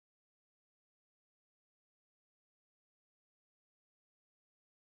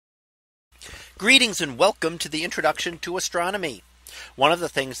Greetings and welcome to the introduction to astronomy. One of the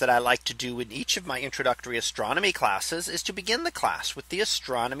things that I like to do in each of my introductory astronomy classes is to begin the class with the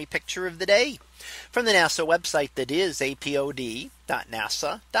astronomy picture of the day from the NASA website, that is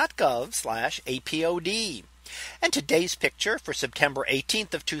apod.nasa.gov/apod. And today's picture for September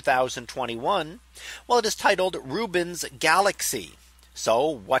 18th of 2021. Well, it is titled Rubin's Galaxy. So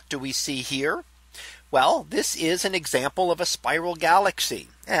what do we see here? Well, this is an example of a spiral galaxy,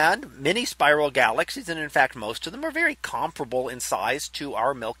 and many spiral galaxies, and in fact most of them, are very comparable in size to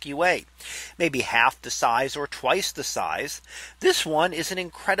our Milky Way, maybe half the size or twice the size. This one is an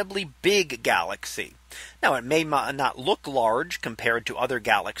incredibly big galaxy. Now, it may not look large compared to other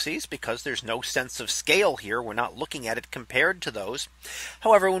galaxies because there's no sense of scale here. We're not looking at it compared to those.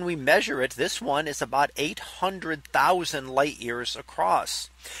 However, when we measure it, this one is about 800,000 light years across.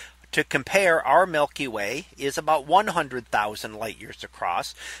 To compare, our Milky Way is about 100,000 light years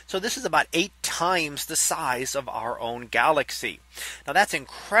across. So this is about 8 times the size of our own galaxy. Now that's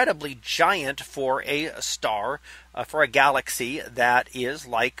incredibly giant for a star, for a galaxy that is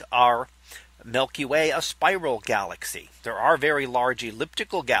like our Milky Way, a spiral galaxy. There are very large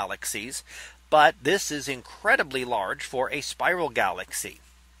elliptical galaxies, but this is incredibly large for a spiral galaxy.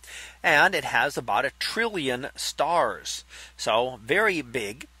 And it has about 1 trillion stars. So very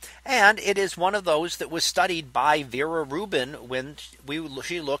big. And it is one of those that was studied by Vera Rubin when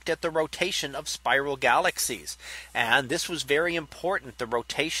she looked at the rotation of spiral galaxies. And this was very important. The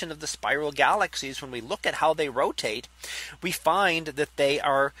rotation of the spiral galaxies, when we look at how they rotate, we find that they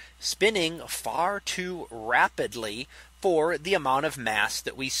are spinning far too rapidly for the amount of mass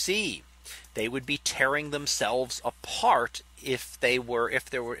that we see. They would be tearing themselves apart if there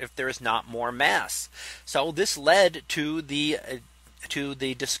is not more mass. So this led to the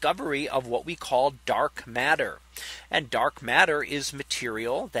discovery of what we call dark matter. And dark matter is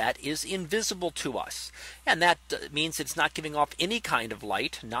material that is invisible to us. And that means it's not giving off any kind of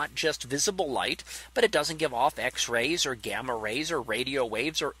light, not just visible light, but it doesn't give off X-rays or gamma rays or radio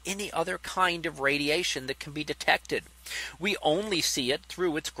waves or any other kind of radiation that can be detected. We only see it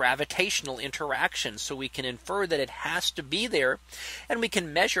through its gravitational interaction. So we can infer that it has to be there, and we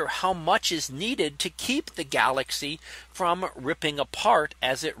can measure how much is needed to keep the galaxy from ripping apart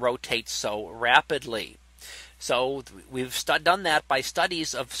as it rotates so rapidly. So we've done that by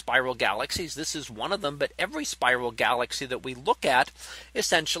studies of spiral galaxies. This is one of them, but every spiral galaxy that we look at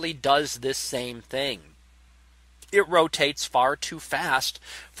essentially does this same thing. It rotates far too fast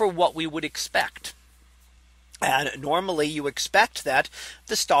for what we would expect. And normally you expect that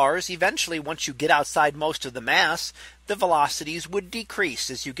the stars eventually, once you get outside most of the mass, the velocities would decrease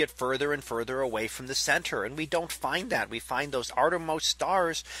as you get further and further away from the center. And we don't find that. We find those outermost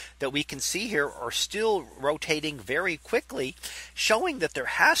stars that we can see here are still rotating very quickly, showing that there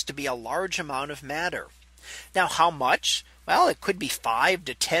has to be a large amount of matter. Now, how much? Well, it could be 5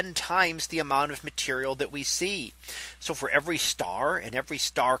 to 10 times the amount of material that we see. So for every star and every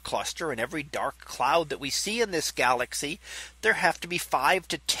star cluster and every dark cloud that we see in this galaxy, there have to be 5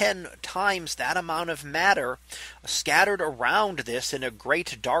 to 10 times that amount of matter scattered around this in a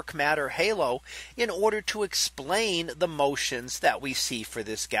great dark matter halo in order to explain the motions that we see for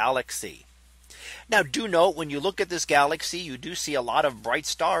this galaxy. Now, do note, when you look at this galaxy, you do see a lot of bright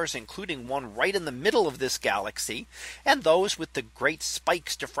stars, including one right in the middle of this galaxy. And those with the great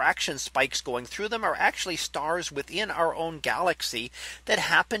spikes, diffraction spikes going through them, are actually stars within our own galaxy that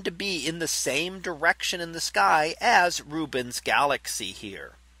happen to be in the same direction in the sky as Rubin's galaxy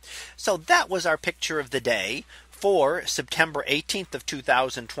here. So that was our picture of the day for September 18th of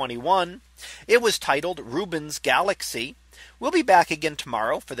 2021. It was titled Rubin's Galaxy. We'll be back again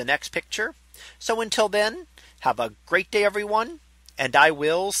tomorrow for the next picture. So until then, have a great day, everyone, and I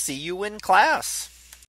will see you in class.